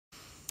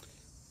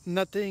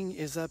Nothing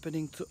is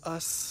happening to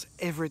us,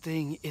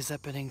 everything is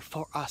happening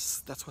for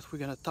us. That's what we're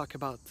going to talk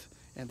about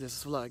in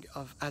this vlog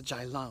of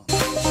Agile Lounge.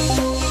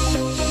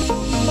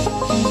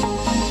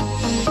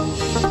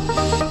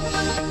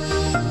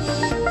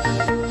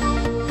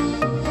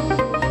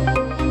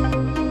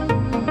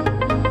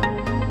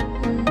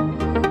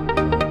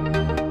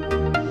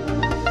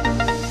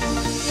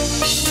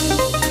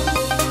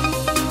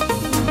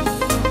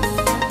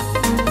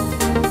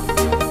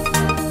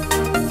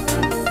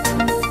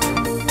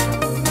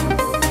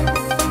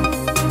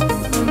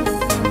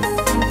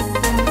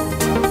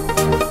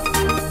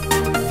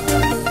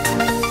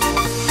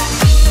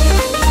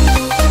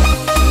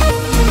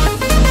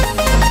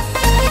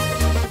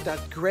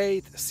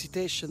 Great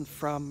citation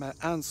from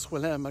Hans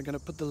Wilhelm. I'm going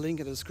to put the link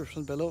in the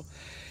description below.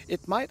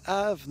 It might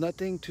have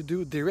nothing to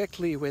do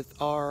directly with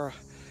our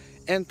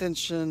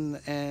intention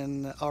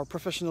and our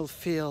professional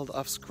field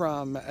of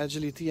Scrum,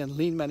 Agility and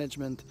Lean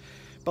Management.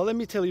 But let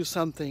me tell you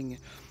something,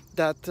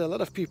 that a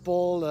lot of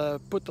people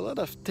put a lot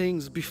of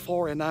things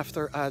before and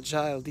after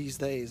Agile these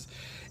days.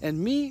 And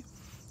me,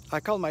 I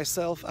call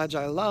myself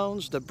Agile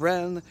Lounge, the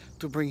brand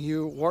to bring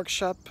you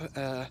workshop,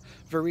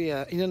 very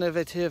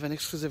innovative and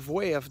exclusive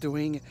way of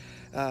doing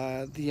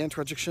the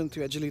introduction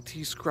to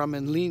agility, Scrum,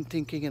 and lean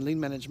thinking and lean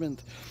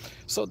management.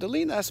 So the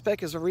lean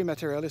aspect is very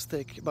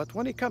materialistic, but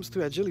when it comes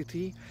to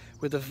agility,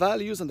 with the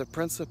values and the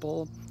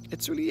principle,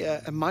 it's really a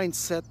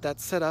mindset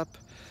that's set up,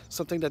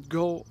 something that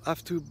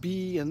have to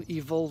be and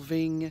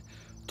evolving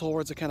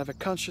towards a kind of a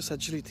conscious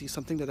agility,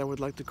 something that I would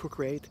like to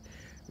co-create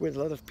with a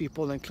lot of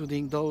people,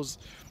 including those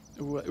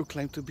who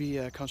claim to be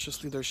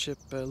conscious leadership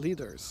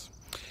leaders.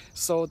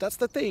 So that's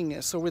the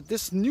thing. So with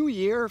this new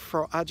year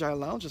for Agile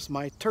Lounge, it's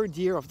my third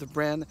year of the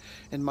brand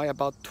and my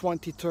about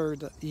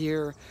 23rd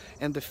year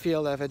in the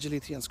field of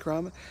agility and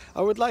Scrum,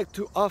 I would like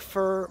to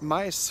offer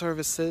my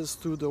services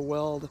to the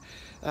world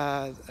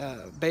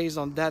based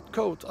on that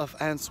quote of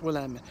Hans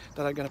Wilhelm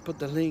that I'm going to put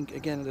the link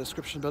again in the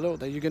description below,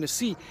 that you're going to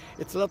see.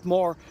 It's a lot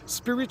more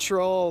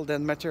spiritual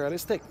than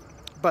materialistic.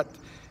 But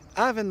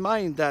have in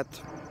mind that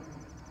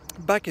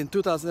back in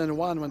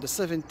 2001, when the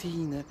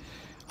 17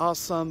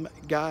 awesome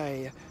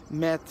guy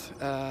met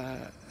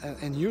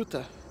in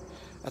Utah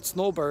at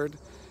Snowbird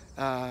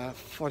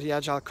for the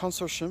Agile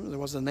Consortium. There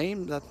was a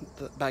name that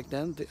back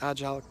then, the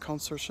Agile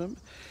Consortium.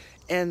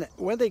 And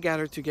when they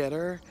gathered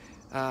together,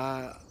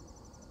 I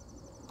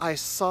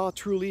saw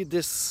truly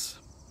this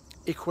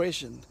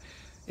equation.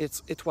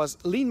 It was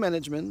lean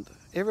management.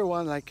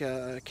 Everyone like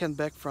Ken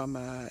Beck from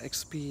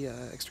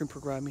Extreme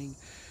Programming,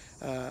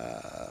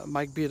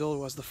 Mike Beadle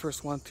was the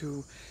first one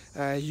to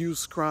use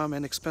Scrum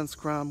and expand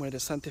Scrum with a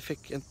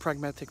scientific and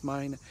pragmatic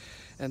mind,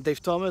 and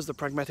Dave Thomas, the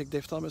pragmatic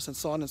Dave Thomas, and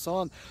so on and so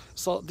on.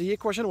 So the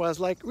equation was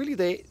like,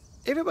 really,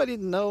 everybody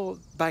know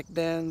back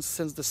then,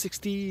 since the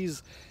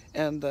 60s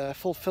and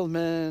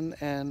fulfillment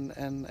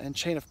and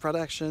chain of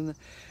production,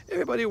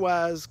 everybody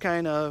was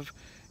kind of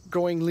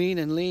going lean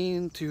and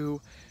lean to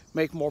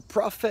make more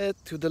profit,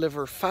 to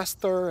deliver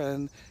faster,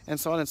 and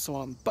so on and so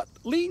on. But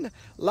lean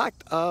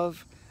lacked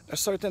of a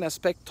certain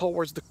aspect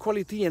towards the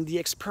quality and the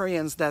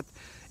experience that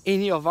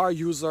any of our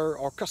user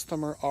or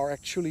customer are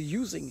actually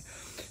using.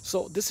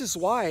 So this is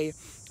why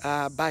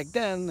back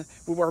then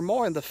we were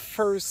more in the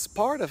first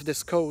part of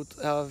this code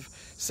of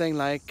saying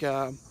like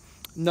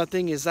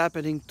nothing is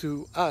happening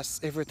to us,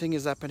 everything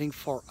is happening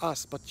for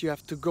us, but you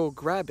have to go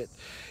grab it.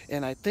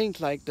 And I think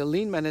like the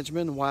lean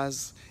management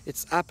was,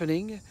 it's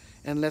happening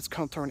and let's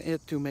conturn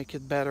it to make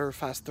it better,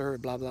 faster,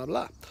 blah blah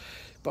blah.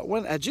 But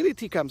when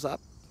agility comes up,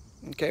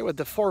 okay, with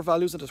the 4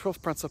 values and the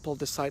 12 principles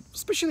decide,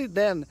 especially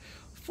then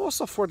for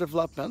software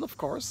development, of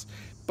course,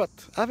 but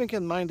having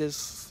in mind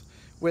this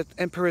with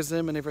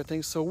empirism and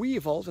everything. So we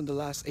evolved in the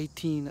last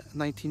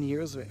 19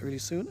 years, really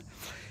soon.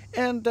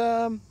 And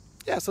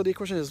yeah, so the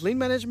equation is lean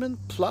management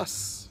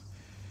plus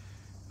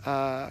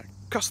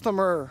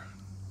customer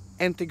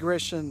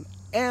integration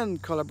and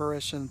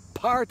collaboration,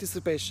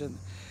 participation,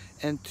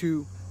 and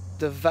to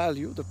the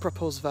value, the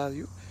proposed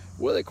value,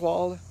 will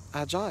equal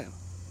agile.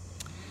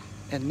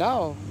 And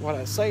now what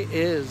I say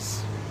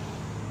is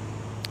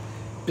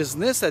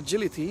business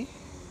agility,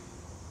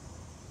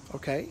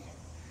 okay,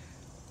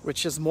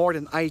 which is more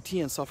than IT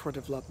and software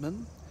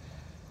development,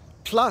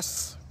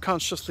 plus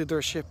conscious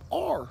leadership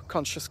or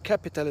conscious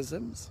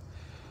capitalisms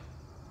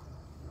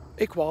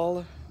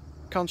equal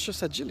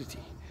conscious agility,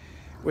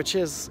 which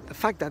is a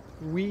fact that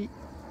we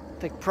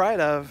take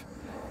pride of.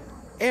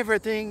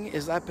 Everything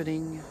is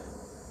happening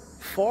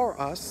for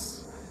us.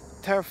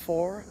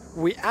 Therefore,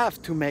 we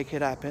have to make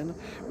it happen.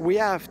 We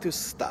have to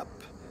stop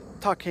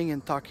talking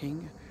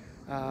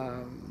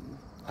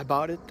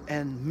about it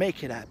and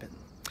make it happen.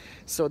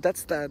 So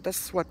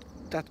that's what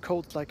that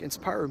quote like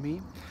inspired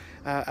me.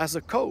 As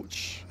a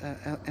coach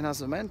and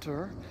as a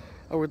mentor,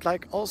 I would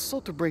like also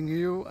to bring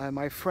you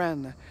my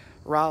friend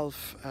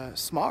Ralph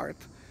Smart.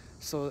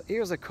 So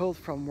here's a quote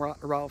from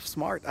Ralph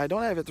Smart. I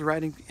don't have it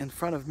writing in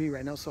front of me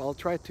right now, so I'll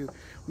try to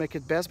make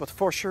it best, but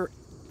for sure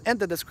in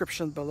the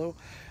description below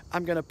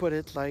I'm gonna put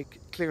it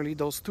like clearly,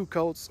 those 2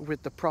 quotes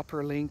with the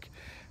proper link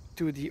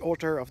to the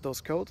author of those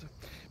codes.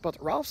 But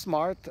Ralph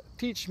Smart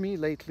teach me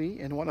lately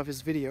in one of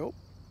his videos.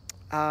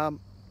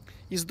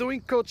 He's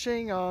doing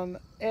coaching on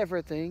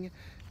everything.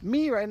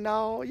 Me right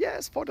now,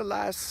 yes, for the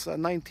last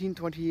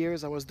 19-20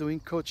 years I was doing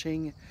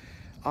coaching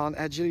on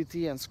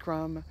agility and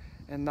Scrum,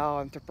 and now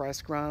Enterprise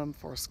Scrum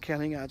for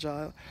scaling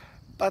Agile.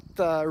 But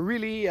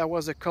really I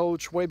was a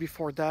coach way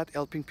before that,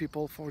 helping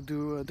people for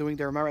doing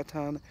their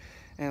marathon,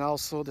 and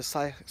also the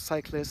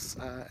cyclists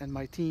and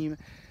my team,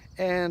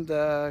 and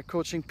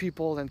coaching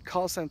people in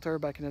call center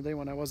back in the day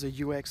when I was a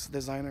UX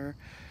designer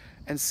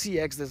and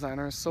CX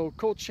designer. So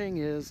coaching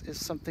is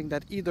something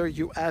that either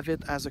you have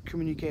it as a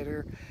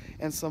communicator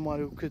and someone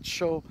who could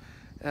show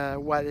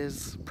what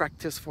is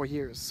practiced for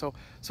years. So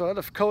a lot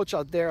of coach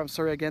out there, I'm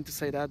sorry again to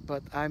say that,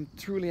 but I'm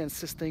truly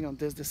insisting on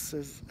this. This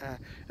is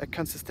a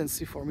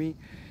consistency for me.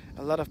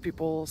 A lot of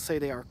people say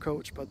they are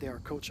coach, but they are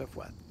coach of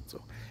what?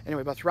 So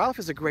anyway, but Ralph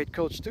is a great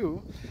coach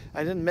too.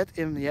 I didn't met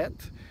him yet,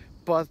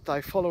 but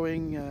I'm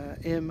following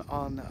him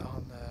on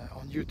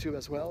YouTube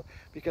as well,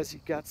 because he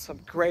got some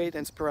great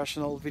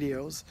inspirational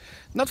videos.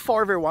 Not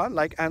for everyone,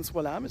 like Hans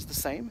Wilhelm is the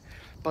same,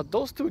 but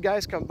those two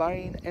guys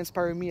combined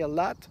inspire me a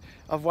lot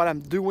of what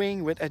I'm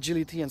doing with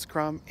agility and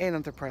Scrum and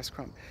Enterprise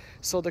Scrum.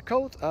 So the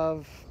quote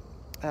of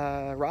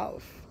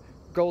Ralph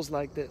goes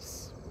like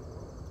this: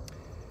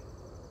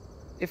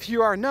 if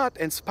you are not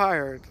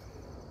inspired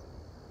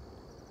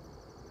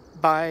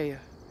by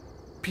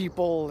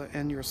people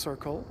in your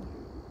circle,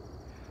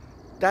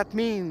 that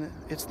means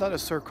it's not a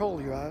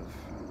circle you have,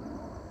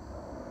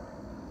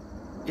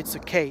 it's a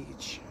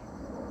cage.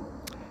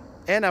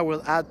 And I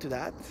will add to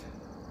that,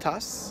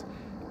 thus,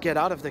 get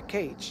out of the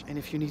cage. And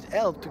if you need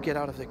help to get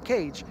out of the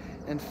cage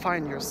and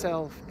find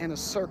yourself in a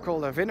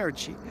circle of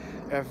energy,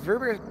 a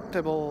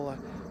veritable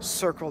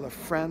circle of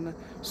friends,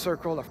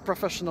 circle of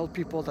professional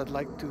people that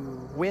like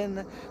to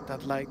win,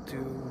 that like to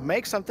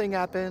make something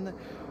happen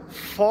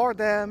for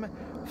them,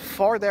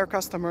 for their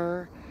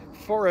customer,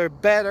 for a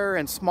better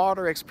and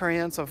smarter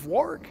experience of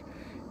work,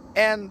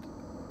 and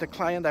the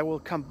client that will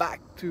come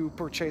back to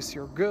purchase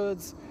your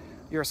goods,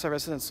 your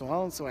services, and so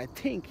on. So I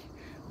think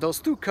those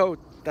two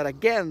quotes, that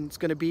again is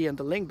going to be in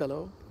the link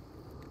below,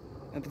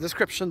 in the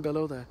description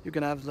below, you're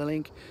going to have the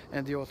link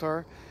and the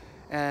author.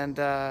 And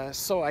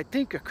so I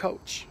think a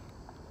coach,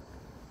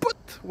 put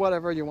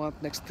whatever you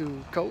want next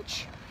to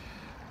coach,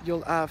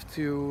 you'll have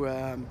to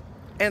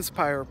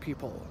inspire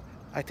people.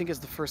 I think it's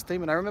the first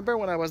thing. And I remember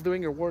when I was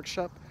doing a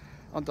workshop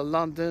on the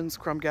London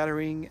Scrum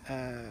Gathering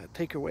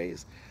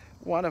takeaways,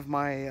 one of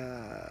my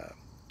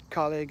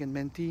colleague and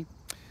mentee,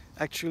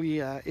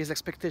 actually his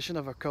expectation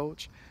of a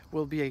coach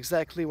will be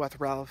exactly what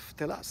Ralph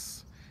tells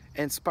us: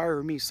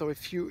 inspire me. So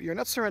if you're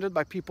not surrounded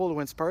by people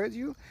who inspired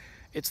you,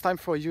 it's time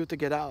for you to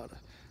get out,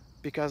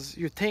 because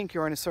you think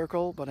you're in a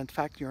circle, but in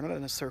fact you're not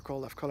in a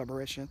circle of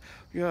collaboration.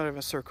 You're not in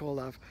a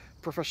circle of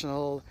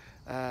professional,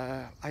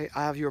 I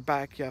have your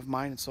back, you have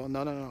mine, and so on.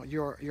 No,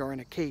 you're in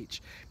a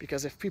cage.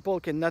 Because if people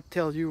cannot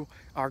tell you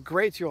how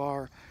great you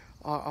are,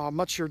 how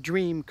much your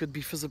dream could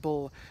be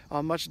feasible,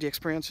 how much the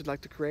experience you'd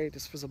like to create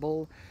is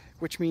feasible,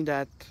 which means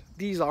that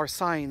these are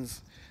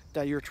signs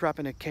that you're trapped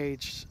in a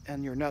cage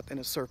and you're not in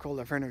a circle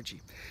of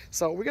energy.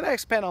 So we're gonna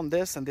expand on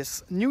this in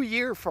this new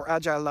year for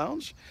Agile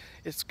Lounge.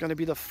 It's gonna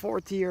be the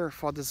 4th year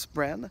for this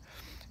brand.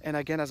 And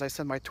again, as I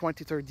said, my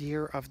 23rd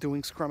year of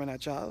doing Scrum and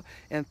Agile.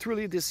 And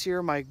truly this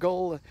year, my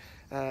goal,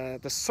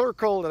 the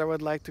circle that I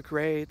would like to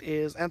create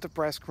is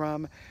Enterprise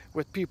Scrum,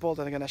 with people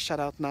that I'm gonna shout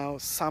out now: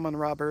 Simon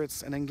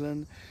Roberts in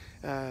England,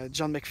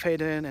 John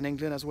McFadden in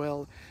England as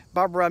well,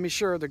 Barbara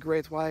Misher, the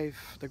great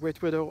wife, the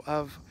great widow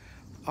of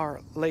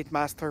our late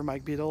master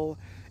Mike Beadle,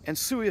 and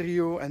Sue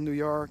Iriu in New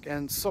York,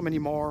 and so many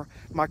more.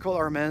 Michael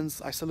Armens,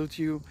 I salute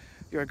you.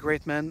 You're a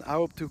great man. I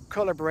hope to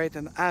collaborate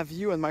and have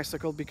you in my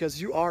circle,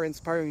 because you are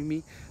inspiring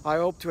me. I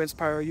hope to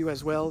inspire you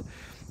as well.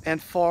 And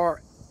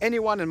for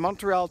anyone in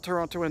Montreal,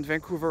 Toronto, and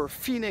Vancouver,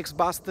 Phoenix,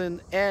 Boston,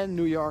 and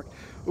New York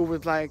who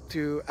would like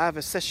to have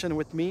a session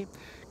with me,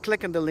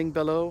 click on the link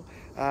below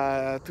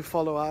to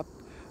follow up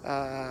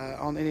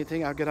on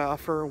anything. I'm gonna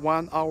offer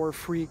 1 hour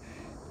free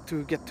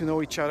to get to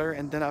know each other,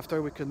 and then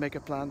after we could make a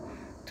plan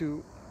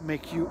to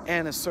make you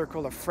in a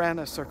circle of friends,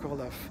 a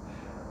circle of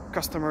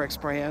customer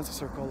experience, a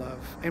circle of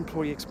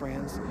employee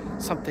experience,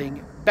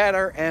 something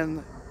better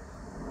and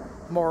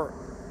more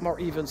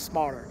even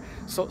smarter.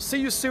 So see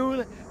you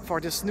soon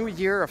for this new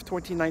year of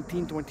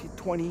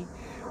 2019-2020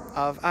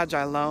 of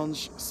Agile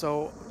Lounge.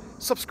 So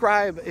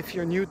subscribe if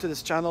you're new to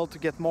this channel to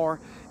get more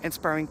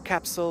inspiring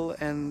capsule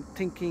and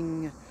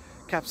thinking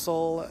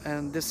capsule.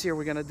 And this year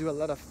we're gonna do a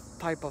lot of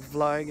type of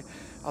vlog,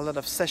 a lot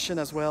of session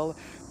as well.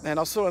 And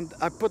also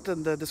I put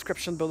in the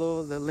description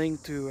below the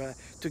link to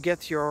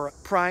get your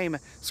Prime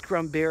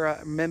Scrum Beer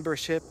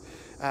membership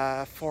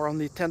for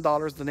only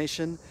 $10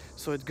 donation.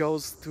 So it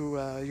goes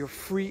to your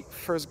free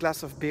first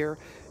glass of beer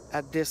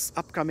at this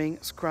upcoming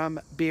Scrum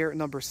Beer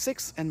number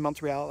 6 in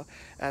Montreal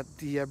at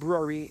the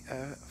brewery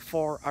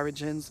 4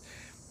 Origins,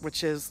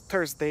 which is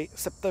Thursday,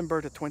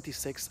 September the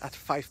 26th at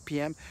 5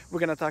 p.m. We're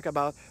gonna talk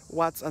about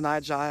what's an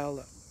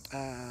agile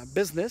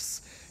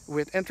business,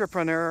 with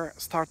entrepreneurs,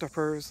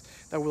 startuppers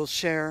that will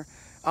share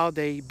how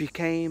they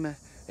became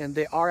and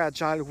they are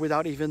agile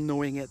without even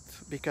knowing it,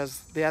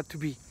 because they had to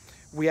be.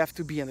 We have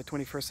to be in the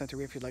 21st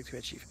century if you'd like to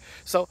achieve.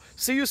 So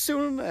see you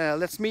soon.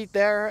 Let's meet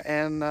there,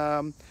 and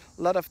a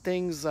lot of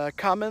things.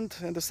 Comment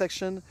in the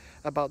section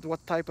about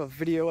what type of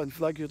video and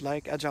vlog you'd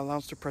like Agile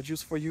Lounge to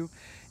produce for you,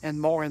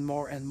 and more and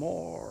more and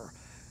more.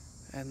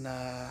 And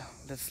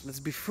let's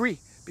be free,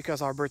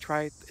 because our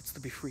birthright it's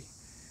to be free.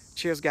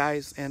 Cheers,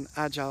 guys, and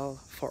Agile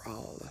for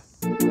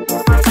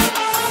all.